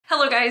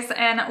Hello guys,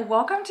 and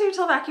welcome to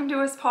Till Vacuum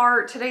Do Us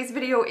Part. Today's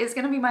video is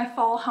going to be my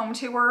fall home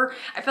tour.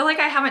 I feel like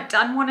I haven't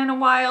done one in a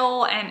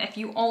while, and if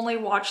you only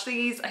watch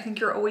these, I think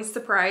you're always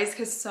surprised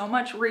because so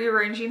much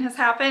rearranging has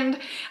happened.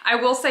 I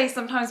will say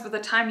sometimes by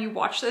the time you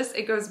watch this,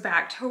 it goes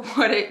back to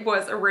what it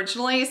was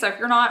originally. So if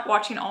you're not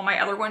watching all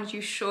my other ones, you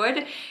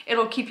should.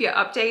 It'll keep you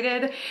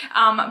updated.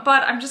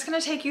 But I'm just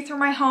going to take you through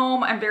my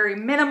home. I'm very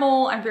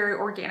minimal. I'm very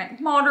organic,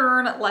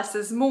 modern, less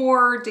is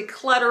more,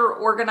 declutter,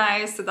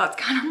 organized. So that's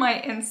kind of my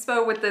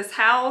inspo with this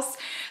house.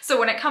 So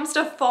when it comes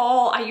to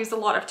fall, I use a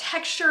lot of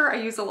texture, I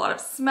use a lot of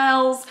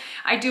smells.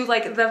 I do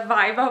like the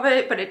vibe of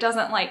it, but it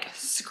doesn't like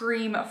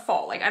scream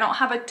fall. Like I don't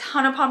have a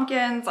ton of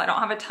pumpkins, I don't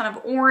have a ton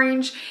of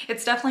orange.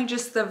 It's definitely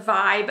just the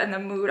vibe and the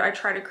mood I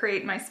try to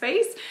create in my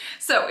space.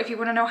 So if you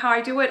want to know how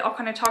I do it, I'll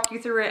kind of talk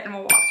you through it and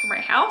we'll walk through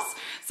my house.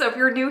 So if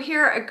you're new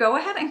here, go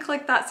ahead and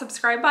click that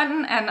subscribe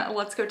button and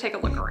let's go take a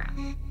look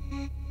around.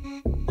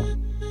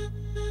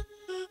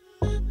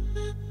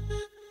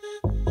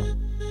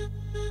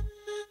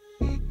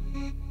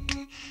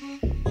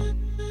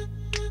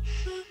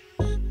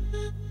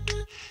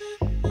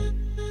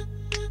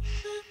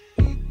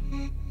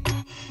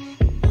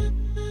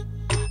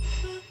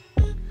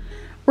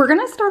 We're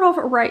gonna start off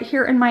right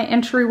here in my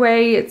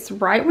entryway. It's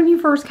right when you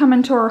first come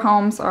into our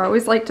home, so I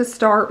always like to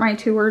start my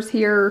tours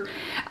here.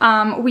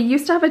 We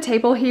used to have a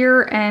table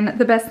here, and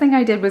the best thing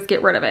I did was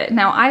get rid of it.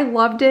 Now, I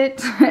loved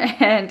it,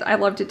 and I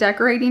loved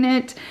decorating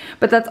it,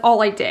 but that's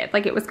all I did.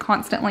 Like, it was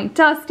constantly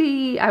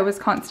dusty. I was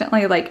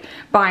constantly, like,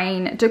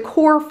 buying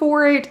decor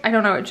for it. I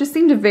don't know, it just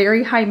seemed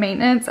very high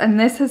maintenance, and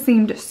this has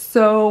seemed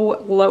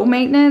so low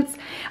maintenance.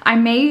 I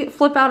may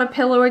flip out a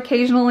pillow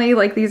occasionally,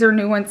 like these are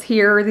new ones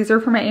here. These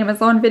are from my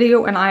Amazon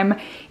video, and I'm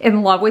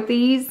in love with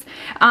these.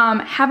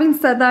 Having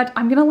said that,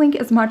 I'm gonna link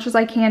as much as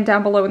I can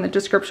down below in the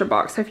description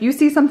box. So if you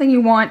see something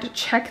you want,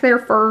 check there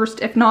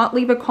first. If not,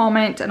 leave a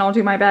comment and I'll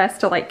do my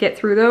best to like get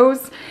through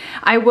those.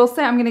 I will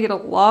say I'm gonna get a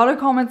lot of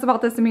comments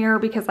about this mirror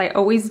because I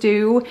always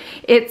do.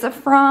 It's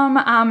from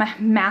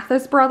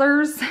Mathis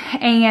Brothers,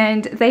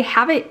 and they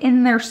have it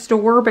in their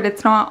store, but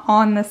it's not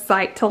on the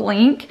site to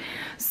link.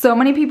 So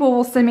many people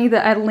will send me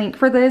a link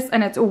for this,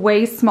 and it's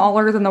way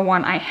smaller than the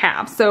one I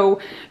have.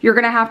 So you're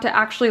gonna have to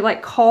actually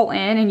like call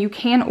in, and you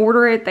can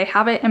order it. They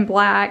have it in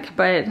black,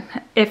 but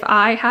if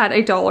I had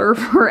 $1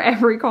 for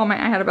every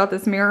comment I had about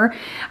this mirror,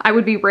 I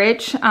would be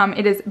rich.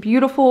 It is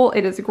beautiful,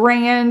 it is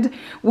grand.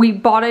 We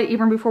bought it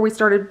even before we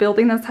started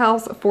building this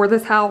house for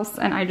this house,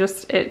 and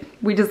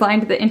we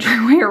designed the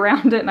entryway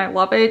around it, and I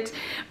love it.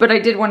 But I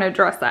did want to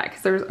address that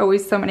because there's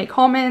always so many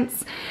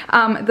comments.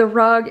 The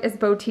rug is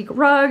boutique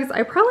rugs.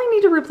 I probably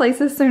need to replace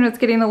this soon. It's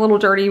getting a little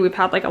dirty. We've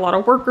had like a lot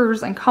of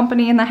workers and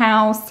company in the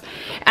house.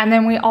 And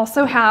then we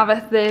also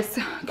have this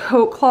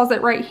coat closet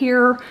right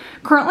here.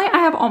 Currently I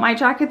have all my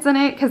jackets in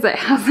it because it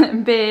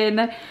hasn't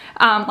been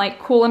like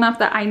cool enough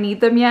that I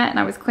need them yet, and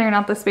I was clearing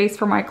out the space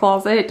for my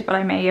closet, but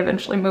I may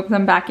eventually move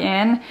them back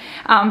in.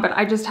 But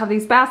I just have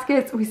these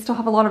baskets. We still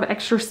have a lot of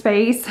extra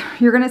space.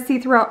 You're gonna see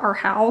throughout our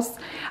house,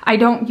 I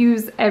don't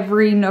use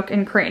every nook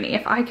and cranny.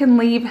 If I can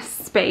leave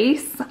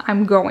space,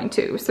 I'm going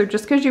to. So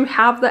just because you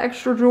have the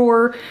extra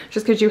drawer,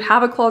 just because you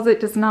have a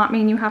closet does not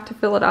mean you have to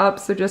fill it up.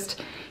 So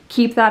just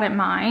keep that in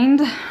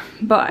mind.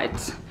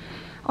 But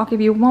I'll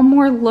give you one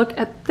more look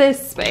at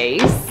this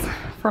space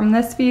from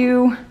this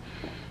view,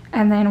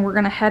 and then we're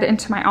gonna head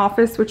into my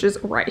office, which is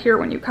right here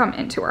when you come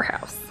into our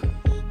house.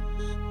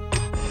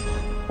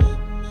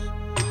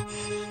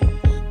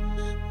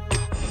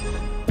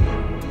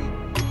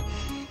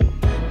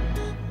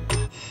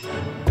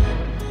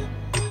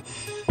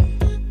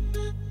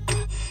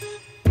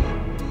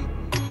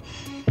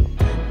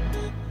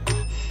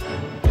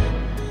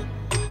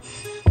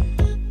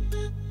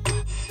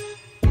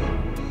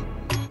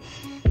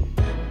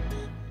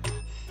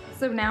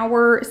 So now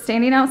we're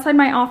standing outside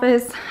my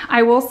office.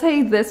 I will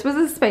say this was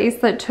a space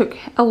that took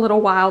a little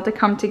while to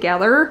come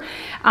together.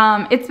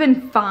 It's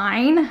been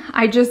fine.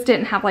 I just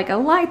didn't have like a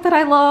light that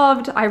I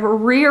loved. I've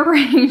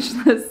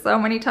rearranged this so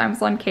many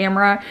times on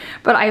camera,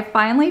 but I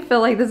finally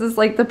feel like this is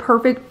like the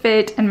perfect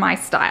fit in my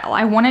style.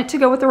 I want it to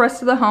go with the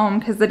rest of the home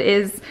because it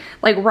is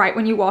like right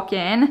when you walk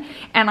in,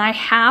 and I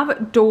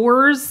have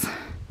doors,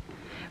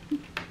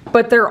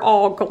 but they're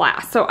all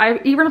glass. So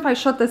even if I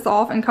shut this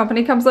off and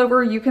company comes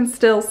over, you can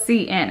still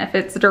see in if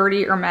it's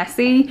dirty or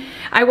messy.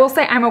 I will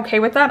say I'm okay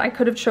with that. I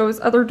could have chose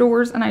other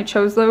doors and I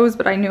chose those,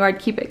 but I knew I'd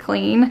keep it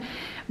clean.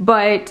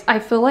 But I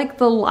feel like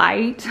the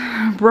light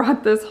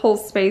brought this whole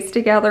space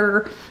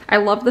together. I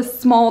love the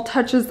small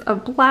touches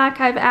of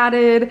black I've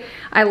added.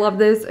 I love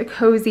this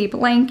cozy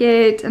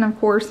blanket. And of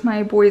course,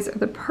 my boys are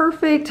the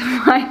perfect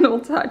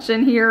final touch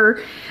in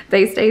here.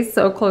 They stay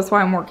so close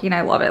while I'm working.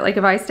 I love it. Like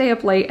if I stay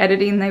up late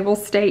editing, they will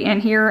stay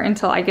in here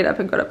until I get up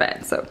and go to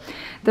bed. So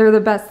they're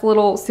the best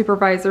little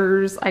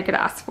supervisors I could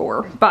ask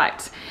for.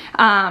 But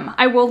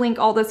I will link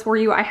all this for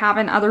you. I have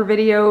in other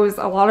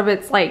videos. A lot of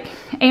it's like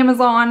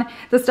Amazon.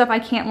 The stuff I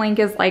can't link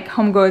is like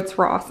Home Goods,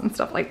 Ross, and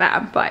stuff like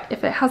that. But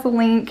if it has a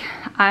link,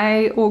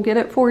 I will get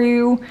it for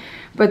you.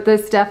 but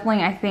this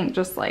definitely, I think,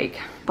 just like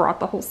brought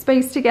the whole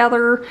space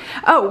together.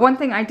 Oh, one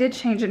thing I did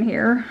change in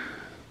here,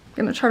 I'm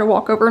gonna try to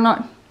walk over,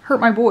 not hurt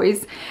my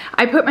boys.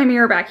 I put my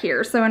mirror back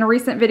here. So in a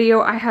recent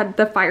video, I had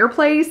the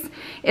fireplace.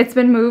 It's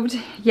been moved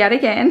yet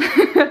again,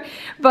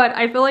 but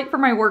I feel like for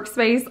my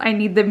workspace, I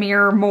need the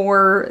mirror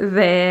more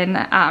than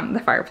the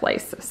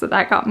fireplace. So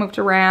that got moved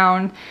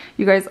around.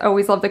 You guys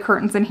always love the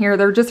curtains in here.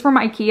 They're just from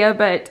IKEA,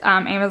 but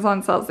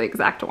Amazon sells the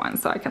exact one,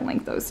 so I can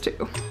link those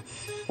too.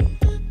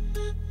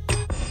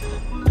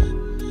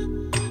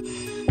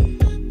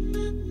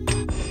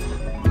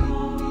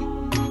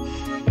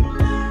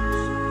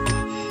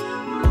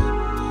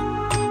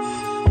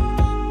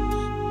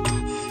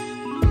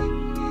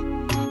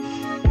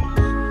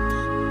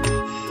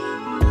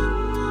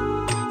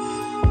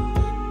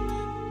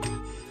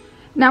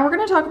 Now we're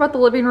gonna talk about the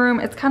living room.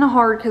 It's kind of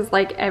hard because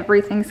like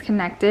everything's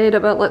connected,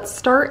 but let's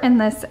start in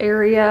this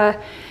area.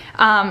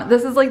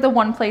 This is like the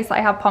one place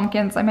I have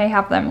pumpkins. I may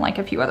have them like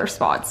a few other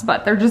spots,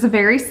 but they're just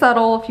very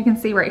subtle. If you can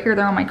see right here,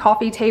 they're on my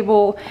coffee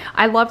table.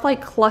 I love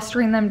like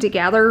clustering them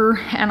together,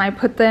 and I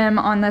put them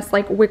on this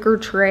like wicker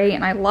tray,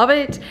 and I love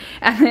it.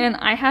 And then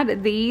I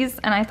had these,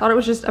 and I thought it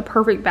was just a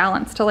perfect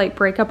balance to like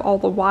break up all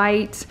the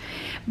white.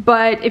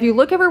 But if you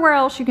look everywhere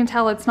else, you can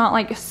tell it's not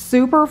like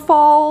super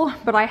fall,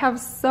 but I have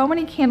so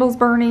many candles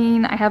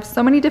burning. I have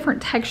so many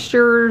different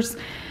textures.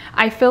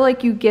 I feel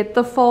like you get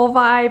the fall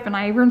vibe, and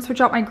I even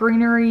switch out my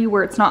greenery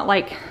where it's not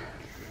like,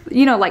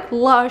 you know, like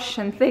lush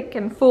and thick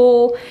and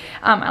full.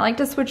 I like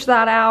to switch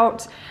that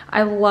out.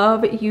 I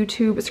love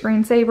YouTube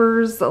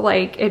screensavers.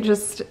 Like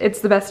it's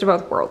the best of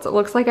both worlds. It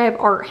looks like I have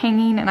art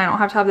hanging and I don't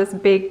have to have this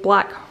big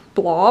black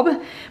blob,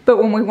 but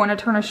when we want to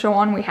turn a show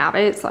on, we have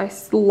it. So I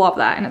love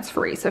that, and it's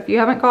free. So if you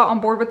haven't got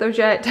on board with those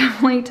yet,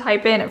 definitely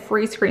type in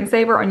free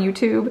screensaver on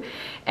YouTube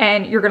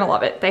and you're gonna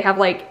love it. They have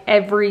like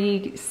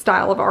every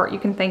style of art you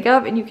can think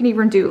of, and you can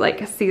even do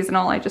like a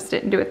seasonal. I just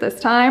didn't do it this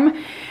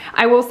time.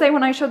 I will say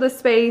when I show this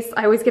space,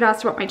 I always get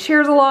asked about my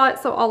chairs a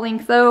lot, so I'll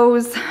link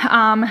those.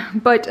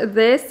 But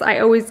this, I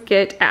always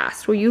get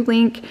asked, will you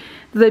link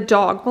the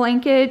dog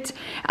blanket?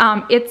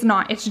 It's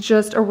not, it's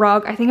just a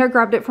rug. I think I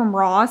grabbed it from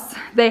Ross.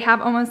 They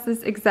have almost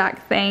this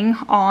exact thing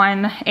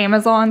on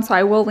Amazon, so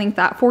I will link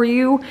that for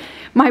you.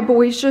 My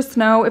boys just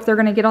know if they're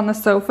gonna get on the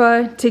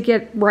sofa to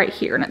get right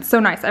here, and it's so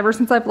nice. Ever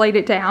since I've laid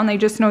it down, they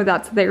just know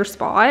that's their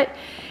spot.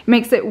 It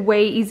makes it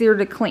way easier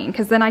to clean,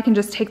 because then I can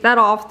just take that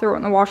off, throw it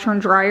in the washer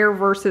and dryer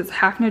versus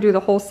having to do the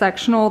whole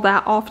sectional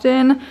that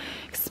often.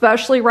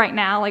 Especially right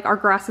now, like our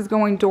grass is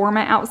going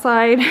dormant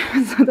outside,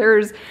 so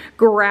there's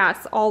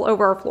grass all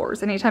over our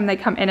floors anytime they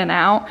come in and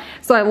out.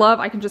 So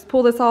I can just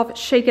pull this off,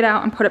 shake it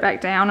out, and put it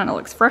back down, and it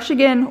looks fresh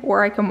again,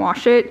 or I can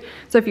wash it.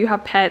 So if you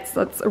have pets,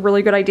 that's a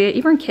really good idea.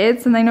 Even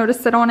kids, and they know to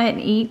sit on it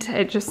and eat,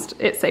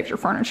 it saves your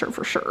furniture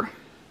for sure.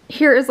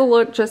 Here is a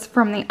look just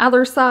from the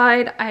other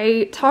side.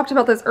 I talked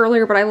about this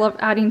earlier, but I love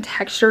adding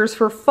textures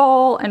for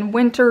fall and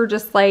winter.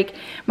 Just like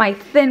my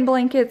thin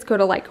blankets go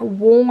to like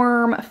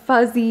warm,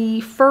 fuzzy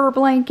fur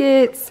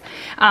blankets.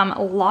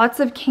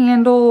 Lots of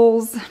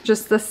candles,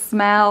 just the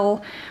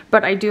smell,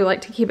 but I do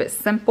like to keep it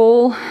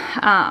simple.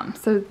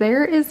 So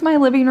there is my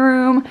living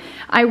room.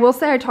 I will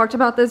say I talked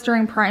about this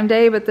during Prime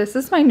Day, but this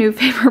is my new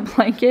favorite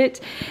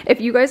blanket.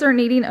 If you guys are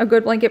needing a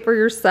good blanket for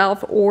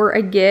yourself or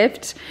a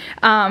gift,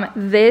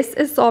 this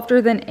is softer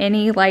than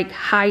any like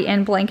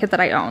high-end blanket that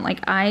I own.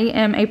 Like I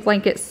am a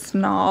blanket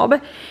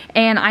snob,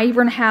 and I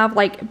even have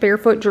like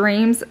Barefoot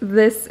Dreams.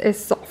 This is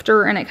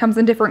softer, and it comes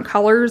in different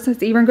colors.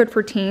 It's even good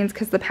for teens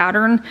because the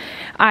pattern,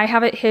 I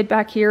have it hid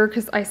back here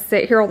because I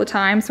sit here all the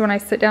time. So when I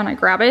sit down, I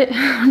grab it,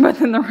 but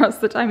then the rest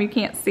of the time you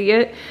can't see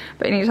it.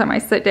 But anytime I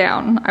sit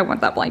down, I want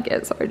that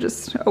blanket. So I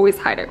just always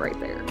hide it right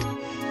there.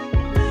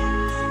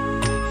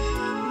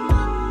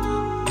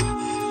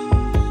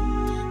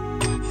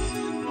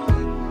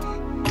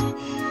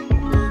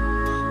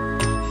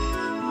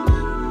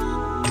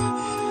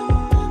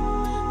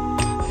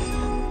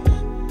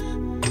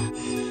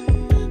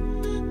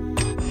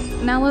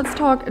 Now let's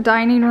talk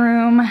dining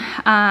room.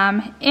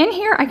 In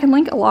here, I can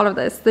link a lot of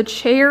this. The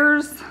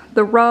chairs,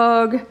 the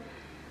rug,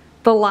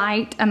 the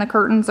light, and the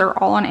curtains are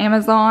all on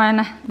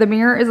Amazon. The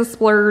mirror is a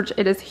splurge.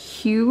 It is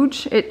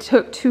huge. It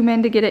took 2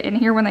 men to get it in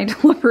here when they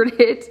delivered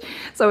it,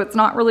 so it's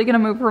not really gonna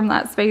move from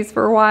that space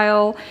for a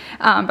while,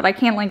 but I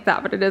can't link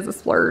that, but it is a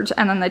splurge.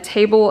 And then the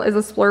table is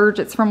a splurge.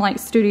 It's from like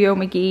Studio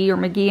McGee or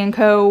McGee &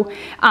 Co,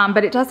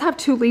 but it does have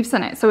 2 leaves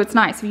in it, so it's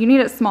nice. If you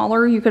need it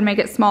smaller, you can make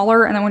it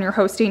smaller, and then when you're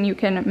hosting, you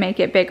can make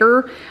it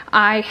bigger.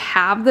 I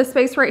have the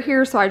space right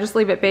here, so I just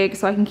leave it big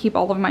so I can keep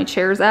all of my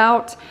chairs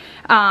out.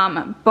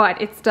 But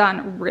it's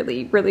done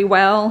really, really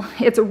well.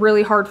 It's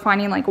really hard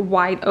finding like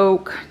white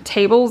oak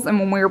tables, and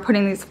when we were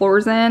putting these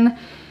floors in,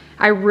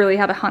 I really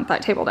had to hunt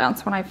that table down.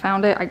 So when I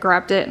found it, I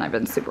grabbed it, and I've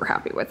been super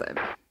happy with it.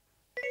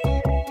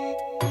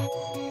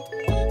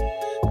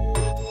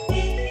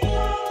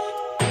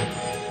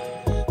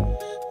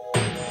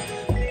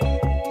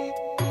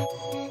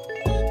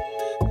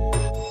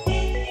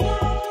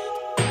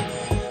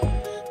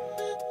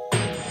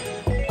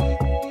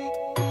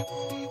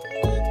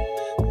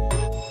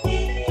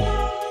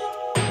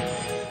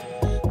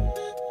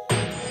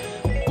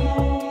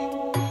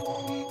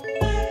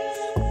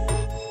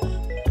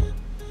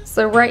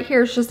 So right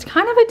here is just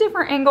kind of a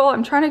different angle.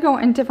 I'm trying to go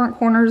in different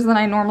corners than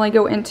I normally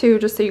go into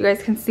just so you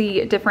guys can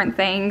see different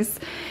things.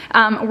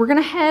 We're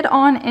gonna head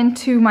on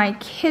into my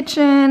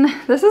kitchen.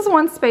 This is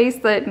one space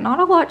that not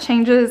a lot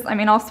changes. I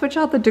mean, I'll switch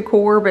out the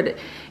decor, but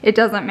it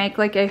doesn't make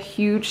like a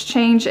huge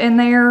change in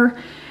there.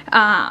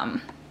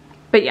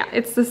 But yeah,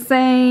 it's the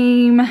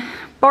same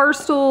bar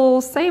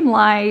stools, same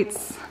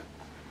lights,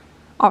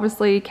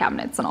 obviously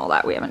cabinets and all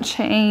that we haven't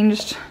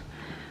changed.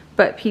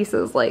 But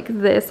pieces like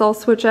this I'll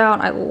switch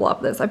out. I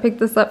love this. I picked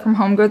this up from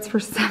Home Goods for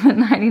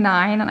 $7.99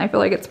 and I feel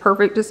like it's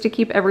perfect just to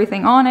keep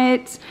everything on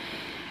it.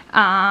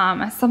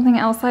 Something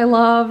else I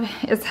love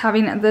is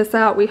having this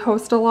out. We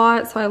host a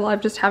lot, so I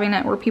love just having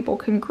it where people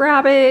can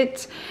grab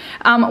it.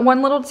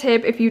 One little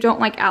tip, if you don't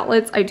like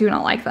outlets, I do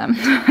not like them.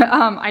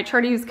 I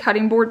try to use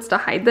cutting boards to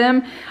hide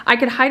them. I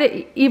could hide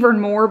it even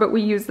more, but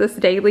we use this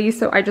daily,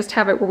 so I just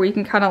have it where we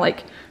can kind of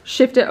like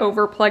shift it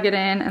over, plug it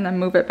in, and then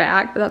move it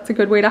back. But that's a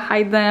good way to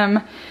hide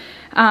them.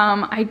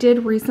 I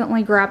did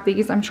recently grab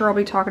these. I'm sure I'll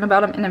be talking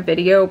about them in a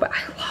video, but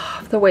I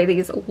love the way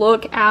these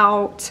look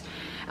out.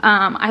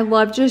 I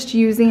love just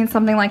using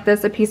something like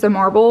this, a piece of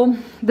marble.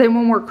 Then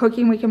when we're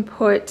cooking, we can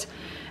put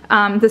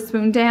the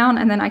spoon down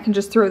and then I can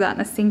just throw that in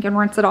the sink and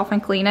rinse it off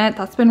and clean it.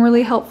 That's been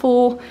really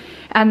helpful.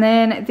 And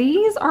then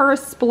these are a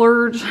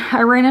splurge.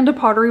 I ran into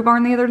Pottery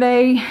Barn the other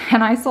day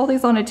and I saw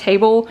these on a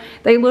table.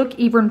 They look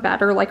even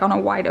better like on a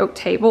white oak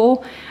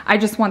table. I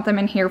just want them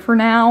in here for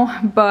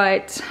now,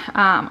 but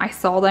I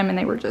saw them and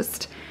they were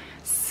just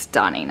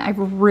stunning. I've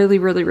really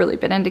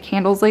been into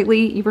candles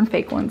lately, even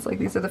fake ones. Like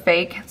these are the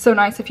fake. It's so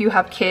nice if you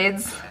have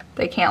kids,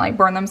 they can't like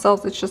burn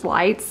themselves. It's just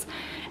lights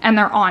and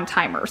they're on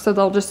timer. So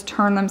they'll just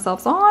turn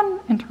themselves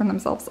on and turn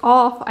themselves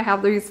off. I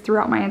have these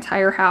throughout my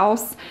entire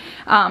house.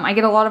 I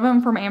get a lot of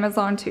them from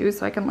Amazon too,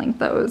 so I can link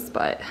those,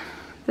 but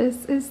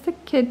this is the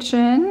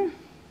kitchen.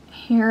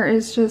 Here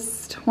is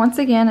just, once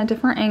again, a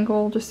different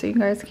angle just so you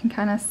guys can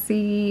kind of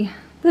see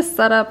the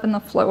setup and the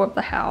flow of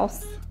the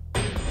house.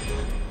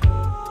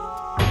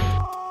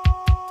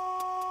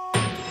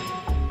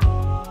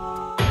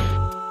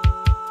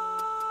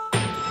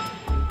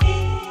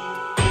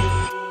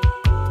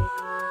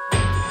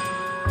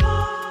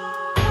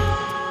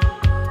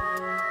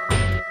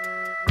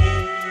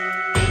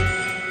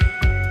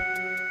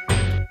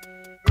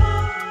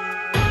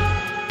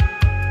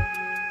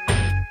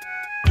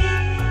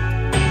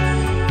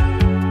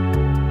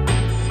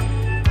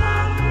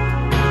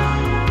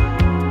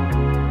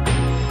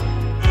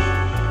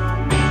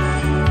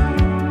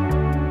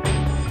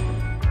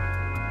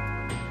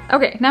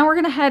 Okay, now we're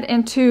gonna head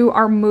into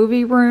our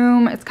movie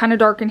room. It's kind of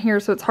dark in here,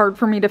 so it's hard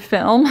for me to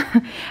film.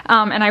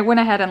 And I went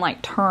ahead and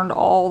like turned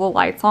all the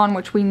lights on,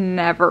 which we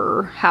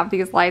never have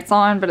these lights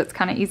on, but it's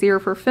kind of easier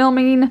for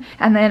filming.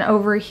 And then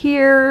over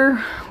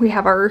here, we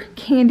have our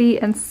candy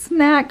and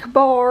snack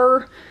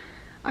bar.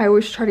 I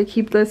always try to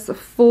keep this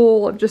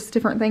full of just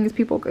different things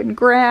people can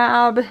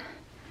grab.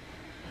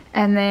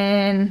 And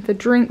then the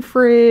drink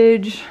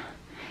fridge.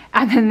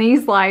 And then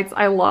these lights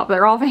I love.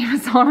 They're all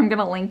Amazon. I'm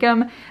gonna link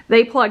them.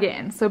 They plug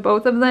in. So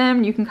both of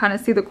them, you can kind of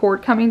see the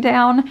cord coming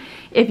down.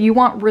 If you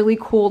want really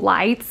cool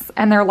lights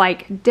and they're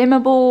like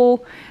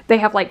dimmable, they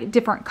have like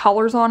different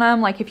colors on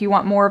them. Like if you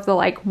want more of the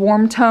like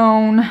warm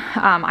tone,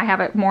 I have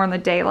it more in the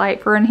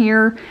daylight for in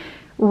here.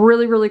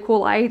 Really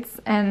cool lights,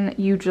 and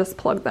you just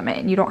plug them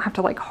in. You don't have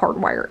to like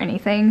hardwire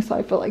anything. So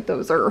I feel like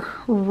those are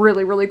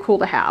really cool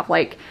to have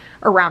like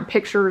around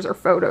pictures or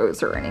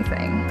photos or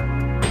anything.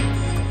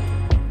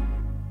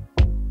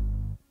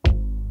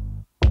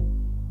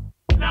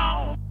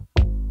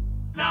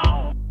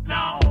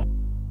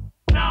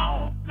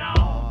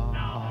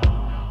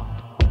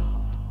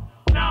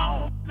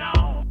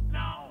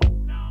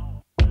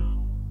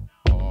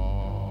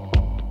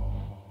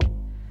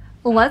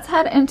 Let's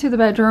head into the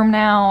bedroom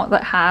now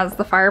that has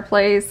the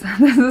fireplace.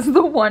 This is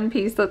the one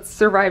piece that's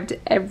survived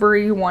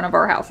every one of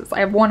our houses. I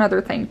have one other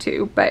thing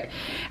too, but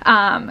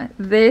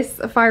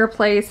this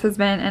fireplace has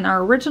been in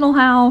our original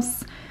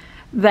house,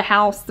 the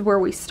house where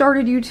we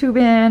started YouTube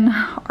in,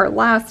 our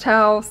last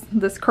house,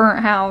 this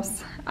current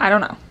house. I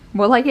don't know.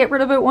 Will I get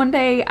rid of it one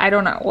day? I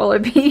don't know. Will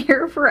it be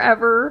here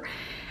forever?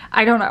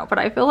 I don't know, but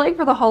I feel like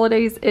for the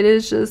holidays, it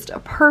is just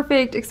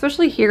perfect,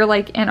 especially here,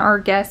 like in our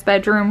guest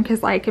bedroom,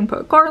 because I can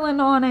put garland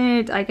on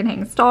it, I can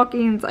hang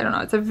stockings. I don't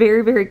know, it's a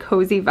very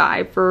cozy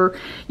vibe for,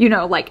 you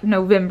know, like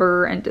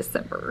November and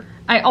December.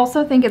 I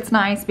also think it's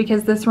nice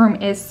because this room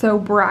is so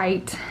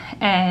bright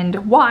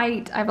and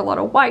white. I have a lot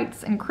of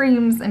whites and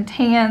creams and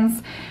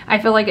tans. I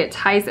feel like it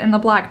ties in the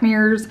black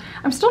mirrors.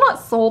 I'm still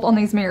not sold on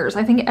these mirrors.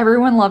 I think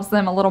everyone loves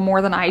them a little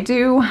more than I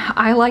do.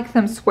 I like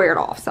them squared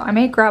off, so I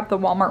may grab the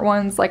Walmart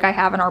ones like I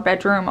have in our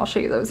bedroom. I'll show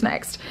you those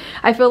next.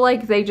 I feel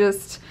like they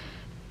just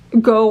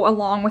go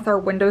along with our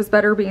windows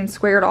better being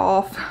squared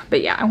off.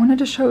 But yeah, I wanted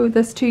to show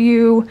this to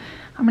you.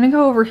 I'm gonna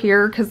go over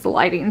here because the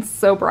lighting's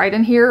so bright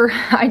in here.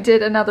 I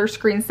did another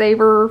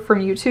screensaver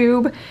from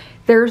YouTube.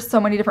 There's so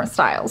many different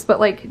styles, but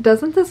like,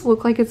 doesn't this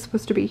look like it's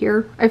supposed to be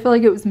here? I feel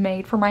like it was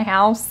made for my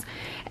house,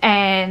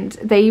 and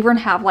they even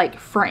have like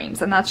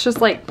frames, and that's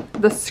just like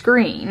the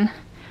screen,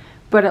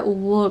 but it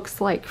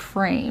looks like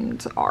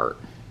framed art.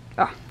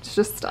 Oh, it's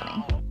just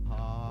stunning.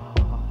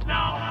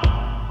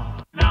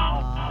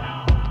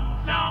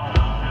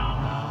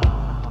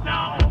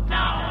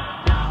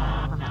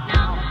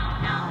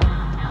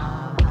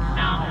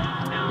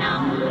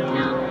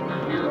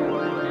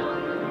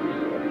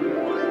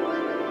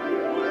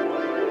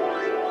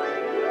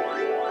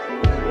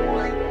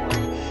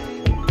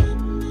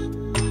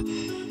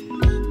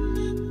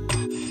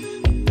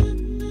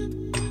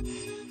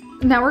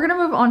 Now we're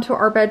gonna move on to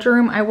our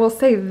bedroom. I will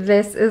say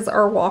this is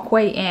our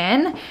walkway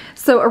in.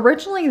 So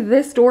originally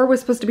this door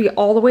was supposed to be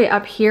all the way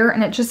up here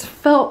and it just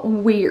felt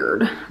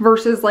weird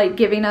versus like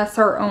giving us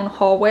our own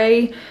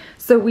hallway.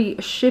 So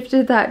we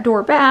shifted that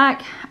door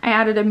back. I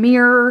added a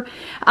mirror.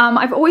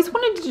 I've always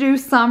wanted to do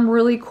some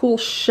really cool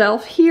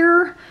shelf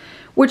here,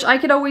 which I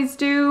could always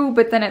do,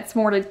 but then it's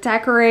more to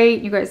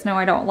decorate. You guys know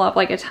I don't love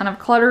like a ton of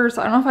clutter,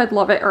 so I don't know if I'd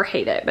love it or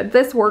hate it, but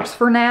this works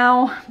for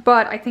now.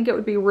 But I think it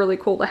would be really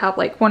cool to have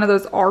like one of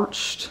those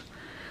arched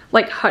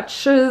like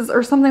hutches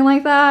or something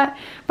like that.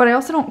 But I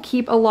also don't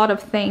keep a lot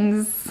of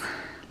things.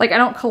 Like I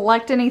don't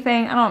collect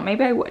anything. I don't know,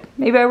 maybe I would.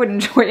 Maybe I would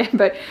enjoy it,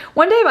 but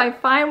one day if I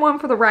find one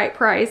for the right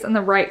price and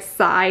the right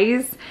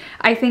size,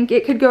 I think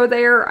it could go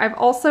there. I've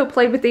also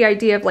played with the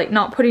idea of like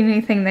not putting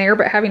anything there,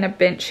 but having a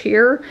bench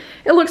here.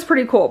 It looks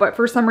pretty cool, but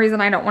for some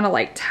reason I don't want to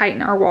like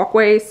tighten our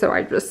walkway, so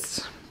I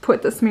just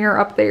put this mirror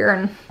up there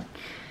and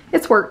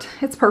it's worked.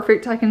 It's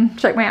perfect. I can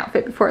check my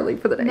outfit before I leave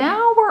for the day.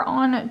 Now we're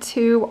on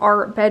to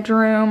our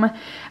bedroom.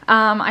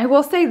 I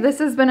will say this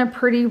has been a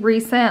pretty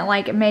recent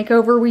like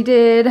makeover we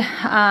did.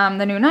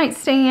 The new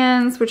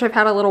nightstands, which I've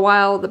had a little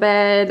while, the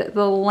bed,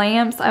 the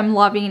lamps I'm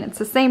loving. It's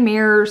the same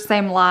mirrors,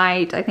 same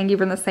light, I think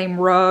even the same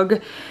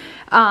rug.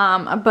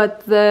 But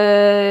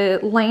the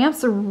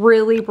lamps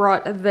really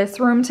brought this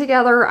room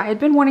together. I had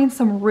been wanting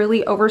some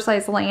really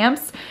oversized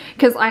lamps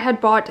because I had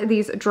bought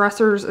these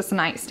dressers as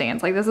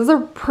nightstands. Like this is a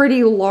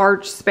pretty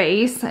large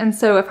space, and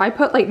so if I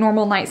put like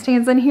normal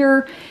nightstands in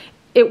here,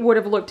 it would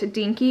have looked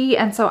dinky.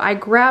 And so I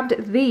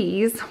grabbed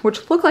these,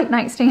 which look like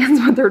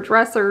nightstands but they're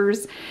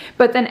dressers,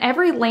 but then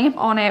every lamp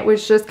on it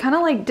was just kind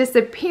of like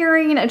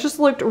disappearing. It just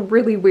looked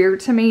really weird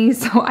to me.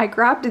 So I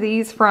grabbed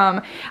these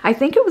from, I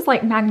think it was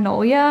like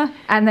Magnolia.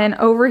 And then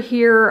over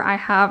here I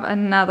have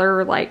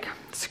another like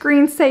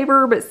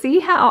screensaver, but see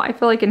how I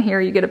feel like in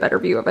here you get a better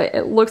view of it.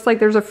 It looks like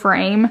there's a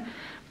frame,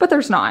 but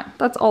there's not.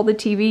 That's all the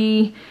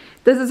TV.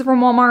 This is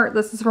from Walmart.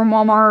 This is from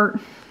Walmart,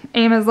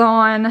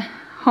 Amazon,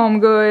 Home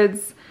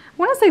Goods.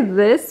 I want to say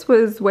this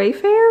was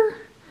Wayfair.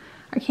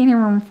 I can't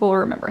even fully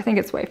remember. I think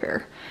it's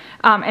Wayfair.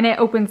 And it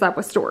opens up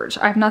with storage.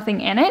 I have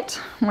nothing in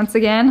it. Once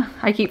again,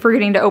 I keep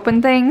forgetting to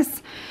open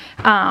things.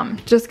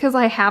 Just because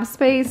I have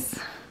space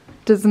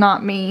does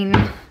not mean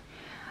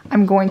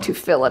I'm going to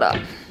fill it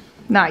up.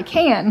 Now I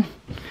can,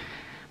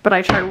 but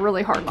I try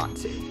really hard not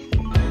to.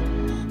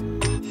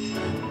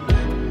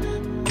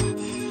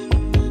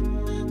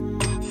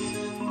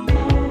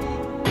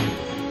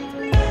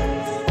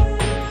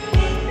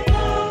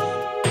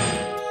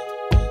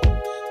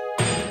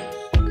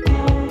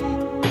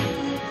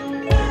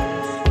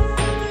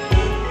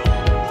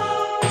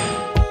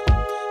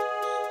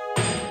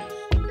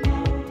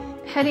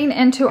 Heading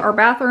into our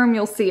bathroom,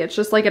 you'll see it's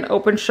just like an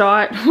open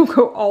shot. We'll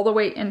go all the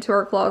way into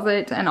our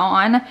closet and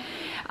on.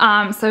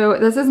 So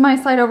this is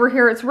my side over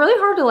here. It's really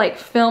hard to like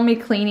film me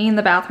cleaning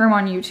the bathroom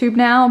on YouTube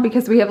now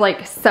because we have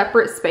like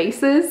separate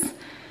spaces.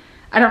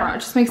 I don't know, it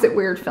just makes it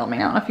weird filming.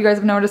 I don't know if you guys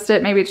have noticed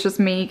it. Maybe it's just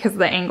me because of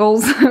the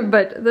angles,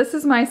 but this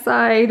is my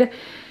side.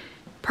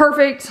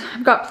 Perfect.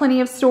 I've got plenty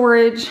of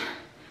storage.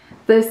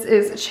 This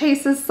is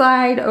Chase's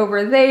side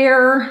over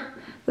there.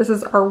 This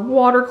is our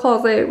water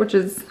closet, which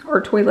is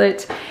our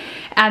toilet.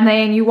 And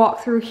then you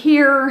walk through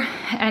here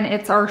and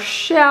it's our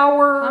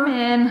shower. Come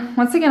in.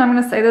 Once again, I'm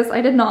gonna say this,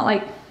 I did not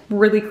like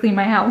really clean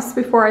my house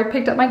before I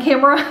picked up my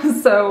camera,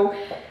 so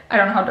I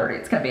don't know how dirty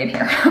it's gonna be in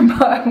here.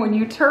 But when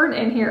you turn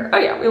in here, oh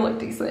yeah, we look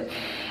decent.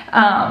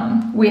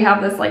 We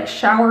have this like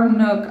shower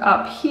nook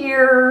up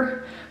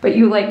here, but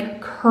you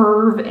like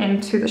curve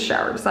into the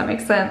shower. Does that make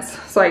sense?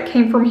 So I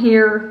came from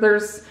here,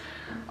 there's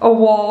a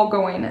wall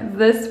going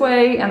this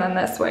way and then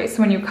this way.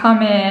 So when you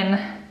come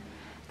in,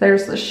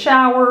 there's the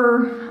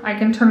shower. I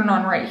can turn it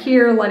on right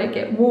here, let it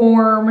get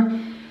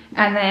warm.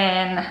 And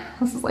then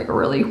this is like a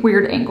really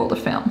weird angle to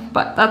film,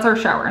 but that's our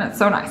shower and it's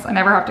so nice. I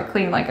never have to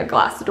clean like a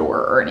glass door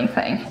or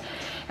anything.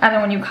 And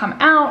then when you come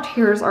out,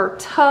 here's our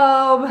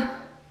tub.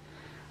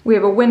 We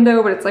have a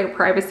window, but it's like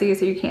privacy,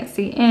 so you can't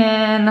see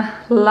in.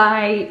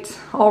 Light,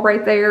 all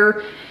right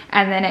there.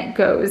 And then it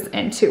goes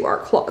into our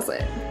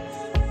closet.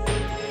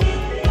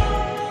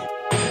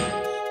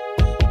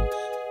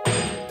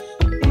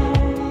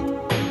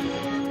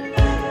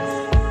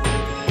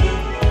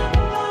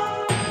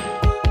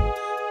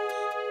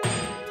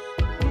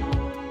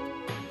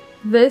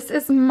 This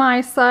is my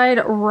side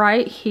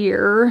right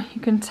here, you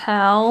can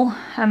tell,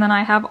 and then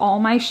I have all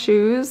my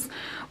shoes.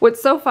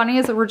 What's so funny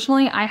is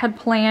originally I had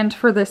planned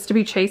for this to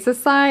be Chase's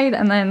side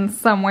and then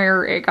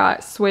somewhere it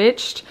got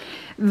switched.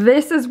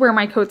 This is where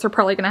my coats are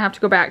probably gonna have to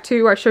go back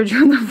to. I showed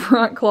you in the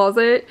front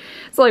closet.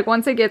 So like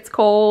once it gets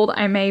cold,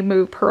 I may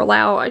move Pearl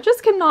out. I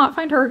just cannot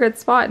find her a good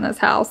spot in this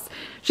house.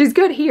 She's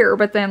good here,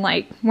 but then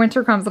like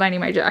winter comes and I need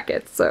my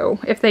jackets. So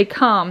if they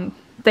come,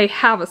 they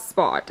have a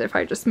spot if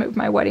I just move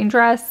my wedding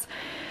dress.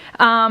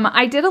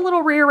 I did a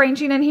little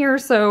rearranging in here,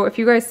 so if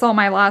you guys saw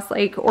my last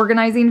like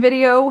organizing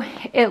video,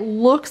 it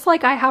looks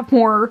like I have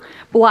more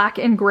black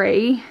and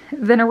gray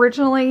than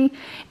originally.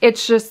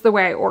 It's just the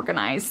way I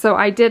organized. So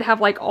I did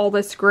have like all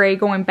this gray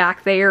going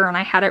back there, and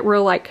I had it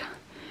real like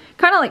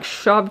kind of like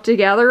shoved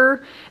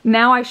together.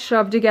 Now I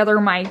shoved together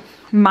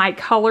my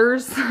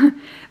colors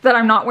that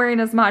I'm not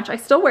wearing as much. I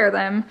still wear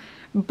them,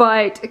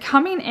 but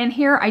coming in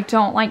here, I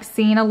don't like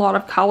seeing a lot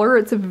of color.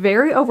 It's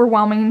very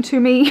overwhelming to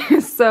me.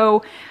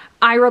 So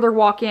I rather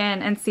walk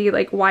in and see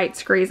like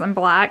whites, grays, and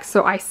blacks.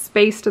 So I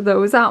spaced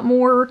those out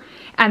more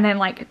and then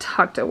like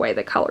tucked away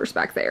the colors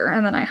back there.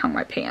 And then I hung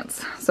my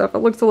pants. So if it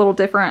looks a little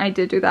different, I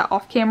did do that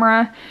off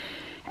camera.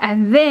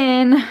 And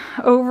then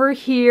over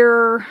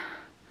here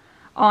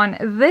on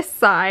this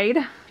side,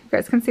 you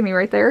guys can see me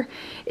right there,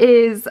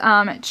 is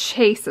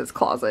Chase's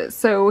closet.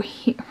 So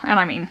and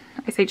I mean,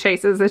 I say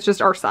Chase's, it's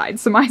just our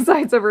side. So my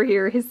side's over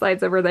here, his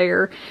side's over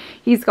there.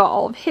 He's got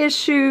all of his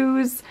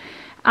shoes.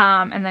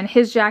 And then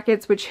his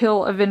jackets, which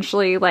he'll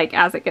eventually, like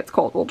as it gets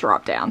cold, will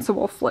drop down. So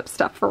we'll flip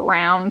stuff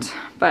around.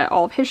 But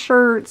all of his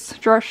shirts,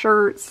 dress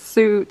shirts,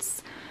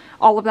 suits,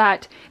 all of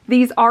that.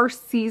 These are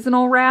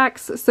seasonal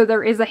racks. So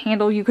there is a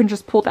handle you can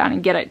just pull down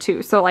and get it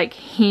to. So like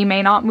he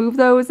may not move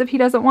those if he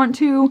doesn't want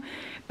to,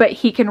 but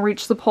he can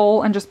reach the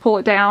pole and just pull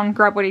it down,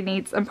 grab what he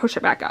needs, and push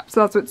it back up. So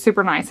that's what's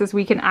super nice is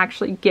we can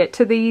actually get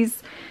to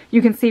these.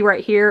 You can see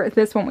right here,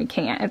 this one we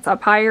can't. It's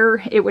up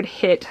higher. It would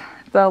hit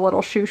the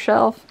little shoe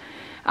shelf.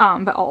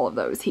 But all of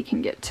those he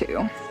can get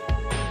to.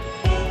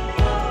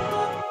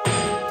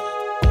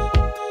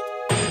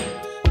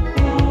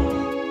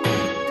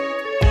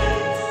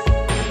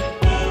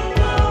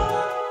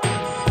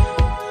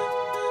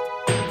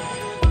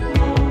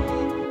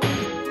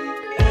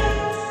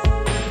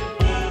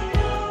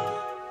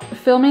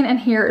 Filming in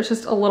here is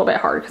just a little bit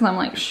hard because I'm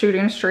like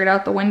shooting straight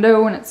out the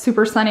window and it's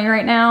super sunny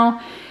right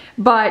now.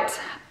 But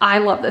I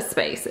love this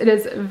space. It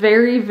is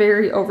very,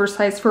 very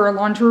oversized for a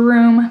laundry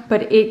room,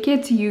 but it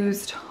gets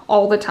used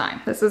all the time.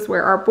 This is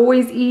where our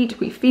boys eat,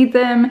 we feed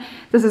them.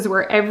 This is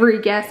where every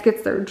guest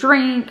gets their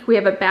drink. We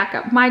have a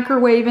backup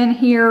microwave in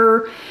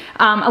here.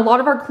 A lot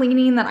of our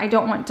cleaning that I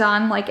don't want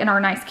done like in our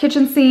nice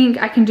kitchen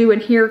sink, I can do in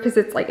here because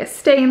it's like a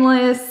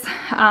stainless.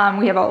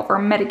 We have all of our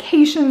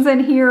medications in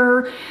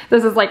here.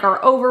 This is like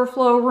our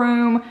overflow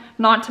room,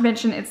 not to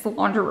mention it's the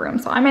laundry room.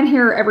 So I'm in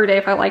here every day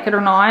if I like it or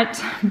not,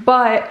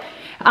 but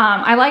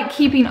I like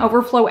keeping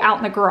overflow out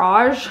in the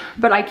garage,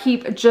 but I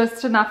keep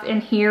just enough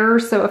in here.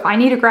 So if I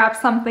need to grab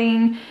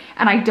something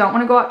and I don't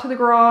want to go out to the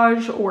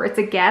garage or it's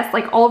a guest,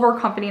 like all of our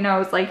company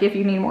knows, like if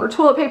you need more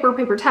toilet paper,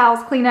 paper towels,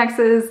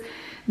 Kleenexes,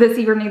 this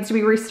even needs to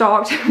be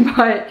restocked,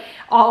 but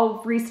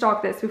I'll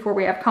restock this before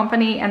we have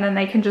company and then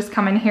they can just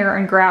come in here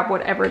and grab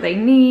whatever they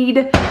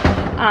need.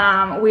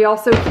 We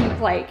also keep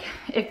like,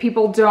 if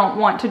people don't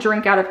want to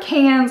drink out of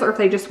cans or if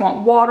they just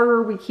want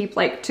water, we keep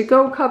like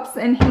to-go cups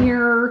in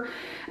here.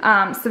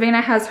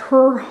 Savannah has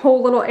her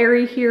whole little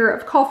area here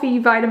of coffee,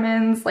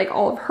 vitamins, like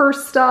all of her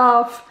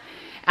stuff.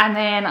 And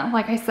then,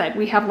 like I said,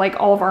 we have like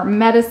all of our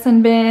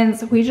medicine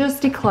bins. We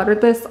just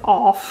decluttered this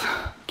off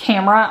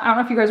camera. I don't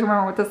know if you guys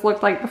remember what this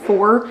looked like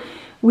before.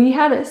 We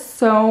had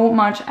so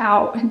much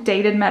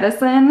outdated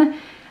medicine.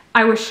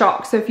 I was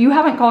shocked. So if you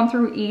haven't gone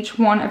through each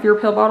one of your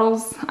pill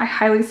bottles, I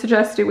highly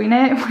suggest doing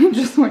it. We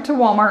just went to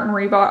Walmart and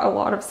rebought a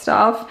lot of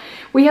stuff.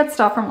 We had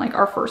stuff from like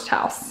our first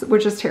house,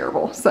 which is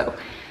terrible. So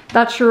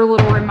that's your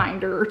little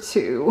reminder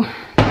to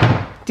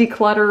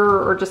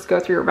declutter or just go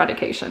through your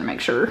medication.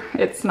 Make sure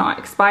it's not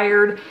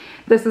expired.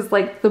 This is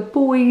like the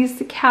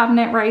boys'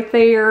 cabinet right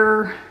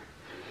there.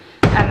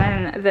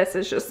 And then this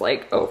is just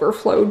like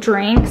overflow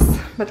drinks.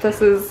 But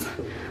this is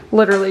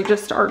literally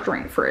just our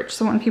drink fridge.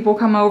 So when people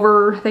come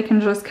over, they can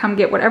just come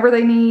get whatever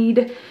they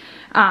need.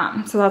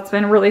 So that's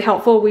been really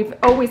helpful. We've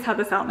always had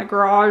this out in the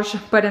garage,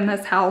 but in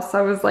this house,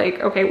 I was like,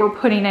 okay, we're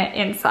putting it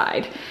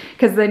inside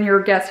because then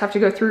your guests have to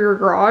go through your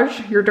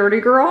garage, your dirty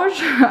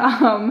garage.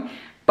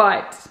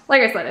 But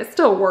like I said, it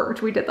still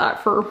worked. We did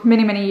that for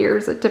many, many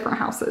years at different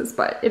houses,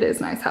 but it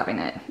is nice having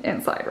it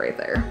inside right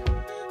there.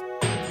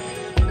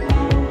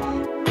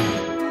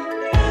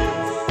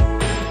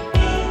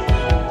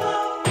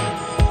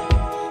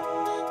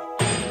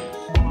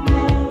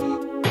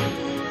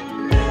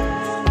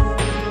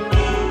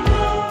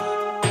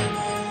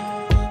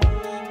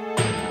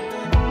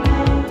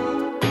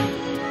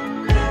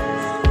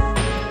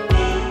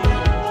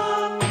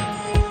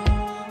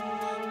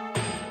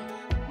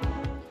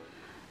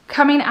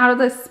 Coming out of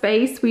this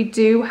space, we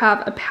do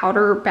have a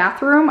powder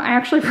bathroom. I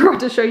actually forgot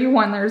to show you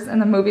one. There's in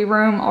the movie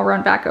room. I'll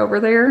run back over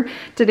there.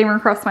 Didn't even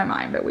cross my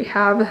mind, but we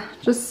have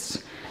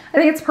just, I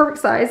think it's perfect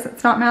size.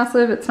 It's not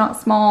massive, it's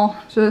not small,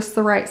 just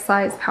the right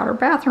size powder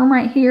bathroom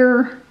right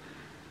here.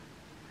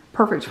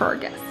 Perfect for our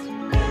guests.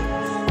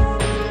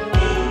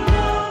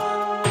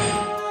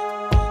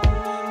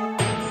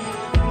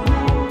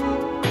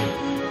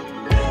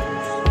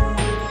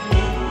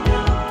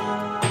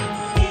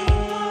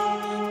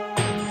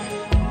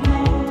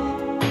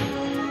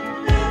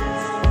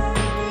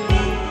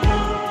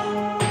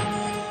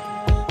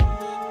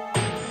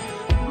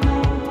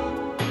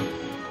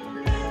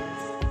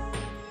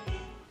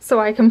 So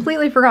I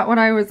completely forgot when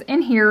I was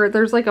in here,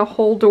 there's like a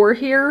whole door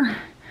here.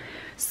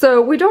 So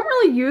we don't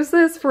really use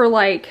this for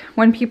like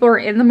when people are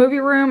in the movie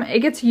room. It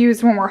gets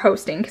used when we're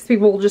hosting because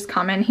people will just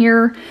come in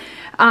here.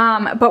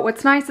 But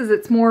what's nice is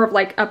it's more of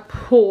like a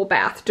pool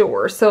bath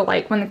door. So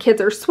like when the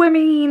kids are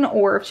swimming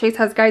or if Chase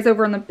has guys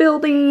over in the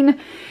building,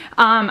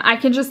 I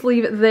can just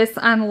leave this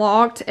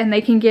unlocked and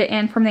they can get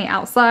in from the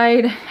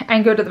outside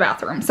and go to the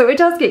bathroom. So it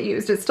does get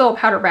used. It's still a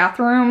powder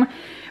bathroom,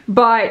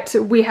 but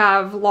we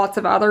have lots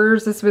of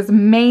others. This was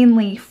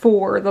mainly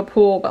for the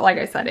pool, but like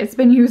I said, it's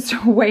been used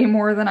way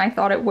more than I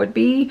thought it would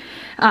be.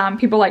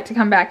 People like to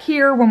come back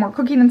here when we're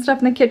cooking and stuff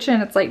in the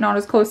kitchen. It's like not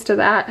as close to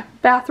that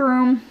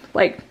bathroom.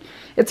 Like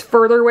it's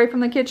further away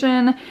from the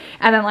kitchen.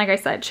 And then like I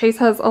said, Chase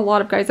has a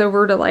lot of guys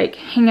over to like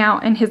hang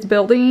out in his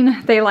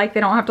building. They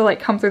don't have to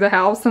like come through the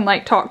house and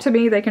like talk to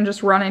me. They can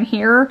just run in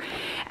here.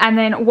 And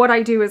then what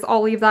I do is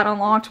I'll leave that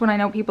unlocked when I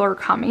know people are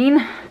coming.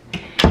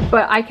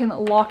 But I can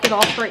lock it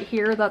off right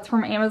here. That's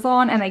from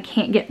Amazon and they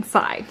can't get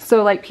inside.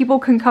 So like people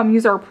can come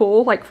use our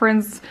pool. Like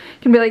friends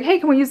can be like, hey,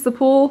 can we use the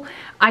pool?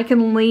 I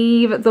can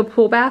leave the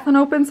pool bath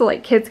open so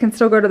like kids can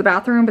still go to the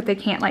bathroom, but they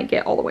can't like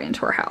get all the way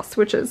into our house,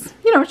 which is,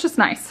 you know, it's just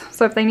nice.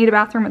 So if they need a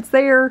bathroom, it's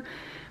there.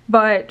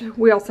 But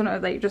we also know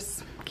they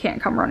just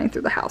can't come running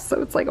through the house.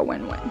 So it's like a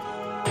win-win.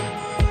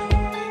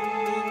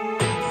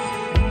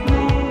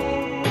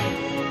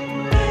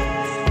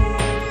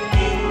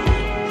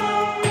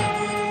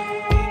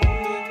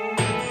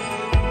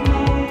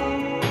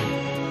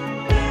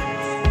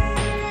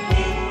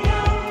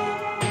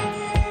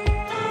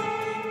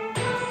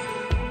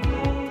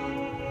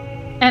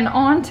 And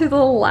on to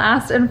the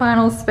last and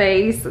final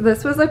space.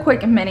 This was a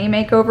quick mini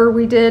makeover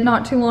we did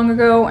not too long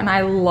ago, and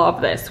I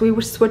love this.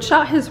 We switched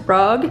out his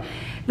rug.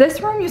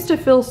 This room used to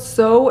feel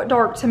so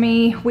dark to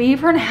me. We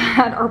even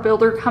had our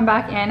builder come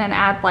back in and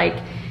add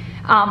like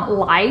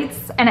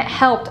lights, and it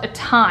helped a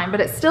ton,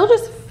 but it still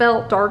just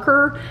felt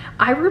darker.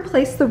 I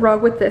replaced the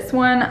rug with this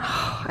one.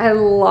 Oh, I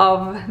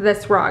love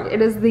this rug.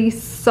 It is the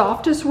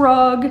softest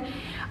rug.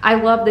 I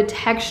love the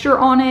texture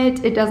on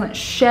it. It doesn't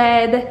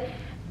shed.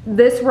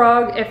 This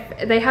rug,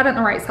 if they had it in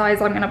the right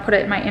size, I'm gonna put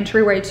it in my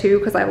entryway too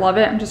because I love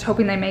it. I'm just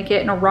hoping they make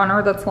it in a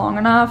runner that's long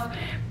enough,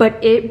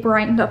 but it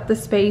brightened up the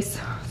space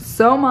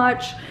so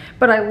much.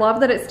 But I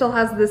love that it still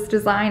has this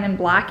design in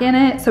black in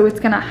it, so it's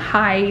gonna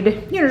hide,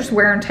 you know, just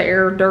wear and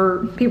tear,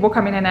 dirt, people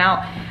coming in and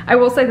out. I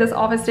will say this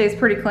office stays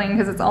pretty clean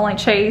because it's only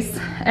Chase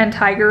and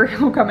Tiger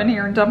who'll come in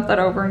here and dump that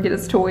over and get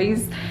his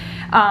toys.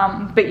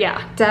 But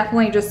yeah,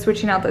 definitely just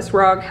switching out this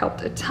rug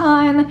helped a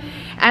ton.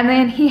 And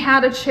then he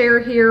had a chair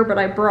here, but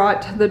I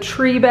brought the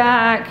tree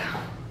back.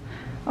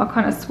 I'll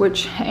kind of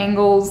switch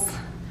angles.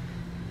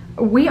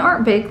 We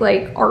aren't big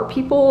like art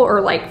people or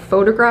like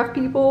photograph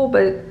people,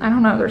 but I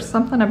don't know, there's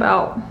something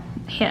about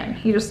him.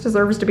 He just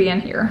deserves to be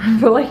in here. I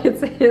feel like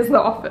it's his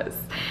office.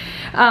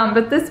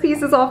 But this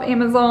piece is off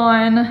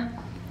Amazon.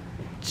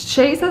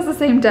 Chase has the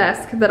same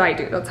desk that I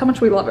do. That's how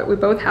much we love it. We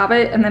both have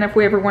it. And then if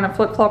we ever want to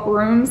flip-flop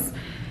rooms,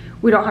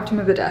 we don't have to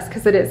move the desk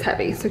because it is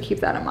heavy, so keep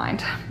that in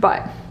mind.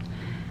 But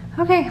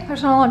okay,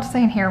 there's not a lot to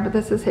say in here, but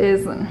this is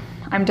his, and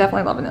I'm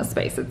definitely loving this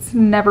space. It's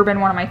never been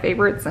one of my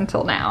favorites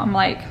until now. I'm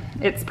like,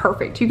 it's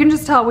perfect. You can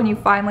just tell when you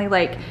finally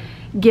like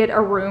get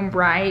a room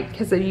bright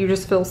because you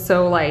just feel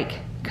so like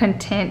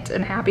content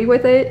and happy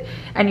with it,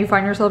 and you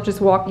find yourself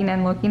just walking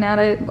in looking at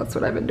it. That's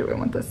what I've been doing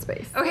with this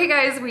space. Okay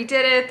guys, we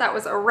did it. That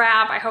was a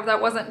wrap. I hope that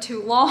wasn't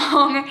too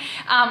long.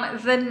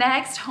 The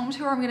next home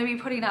tour I'm going to be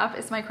putting up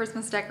is my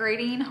Christmas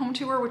decorating home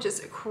tour, which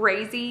is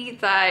crazy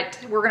that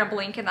we're going to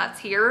blink and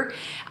that's here.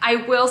 I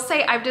will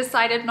say I've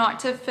decided not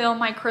to film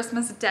my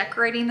Christmas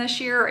decorating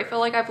this year. I feel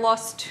like I've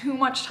lost too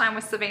much time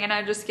with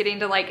Savannah just getting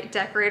to like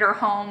decorate our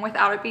home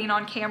without it being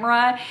on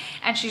camera,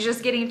 and she's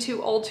just getting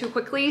too old too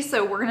quickly.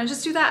 So we're going to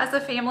just do that as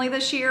a family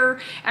this year,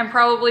 and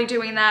probably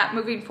doing that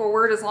moving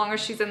forward as long as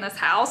she's in this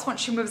house.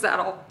 Once she moves out,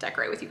 I'll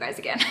decorate with you guys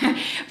again.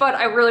 But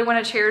I really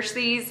want to cherish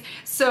these,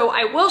 so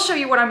I will show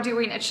you what I'm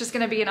doing. It's just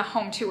going to be in a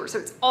home tour, so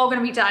it's all going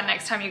to be done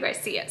next time you guys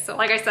see it. So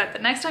like I said, the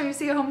next time you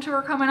see a home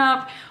tour coming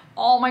up,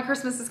 all my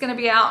Christmas is going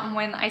to be out. And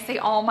when I say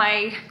all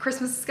my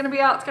Christmas is going to be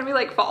out, it's going to be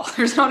like fall.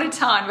 There's not a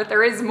ton, but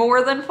there is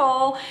more than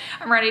fall.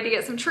 I'm ready to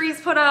get some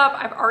trees put up.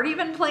 I've already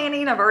been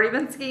planning. I've already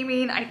been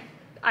scheming.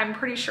 I'm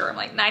pretty sure I'm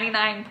like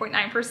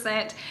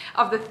 99.9%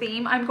 of the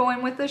theme I'm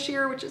going with this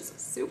year, which is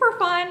super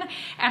fun,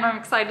 and I'm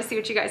excited to see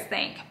what you guys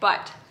think.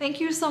 But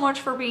thank you so much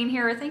for being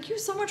here. Thank you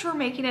so much for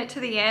making it to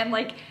the end.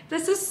 Like,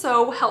 this is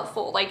so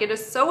helpful. Like, it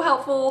is so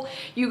helpful.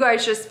 You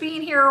guys just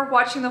being here,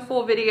 watching the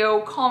full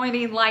video,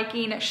 commenting,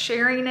 liking,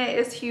 sharing it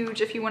is huge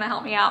if you want to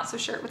help me out. So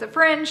share it with a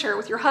friend, share it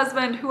with your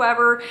husband,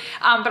 whoever.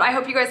 But I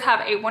hope you guys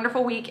have a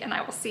wonderful week, and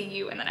I will see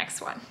you in the next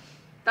one.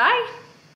 Bye.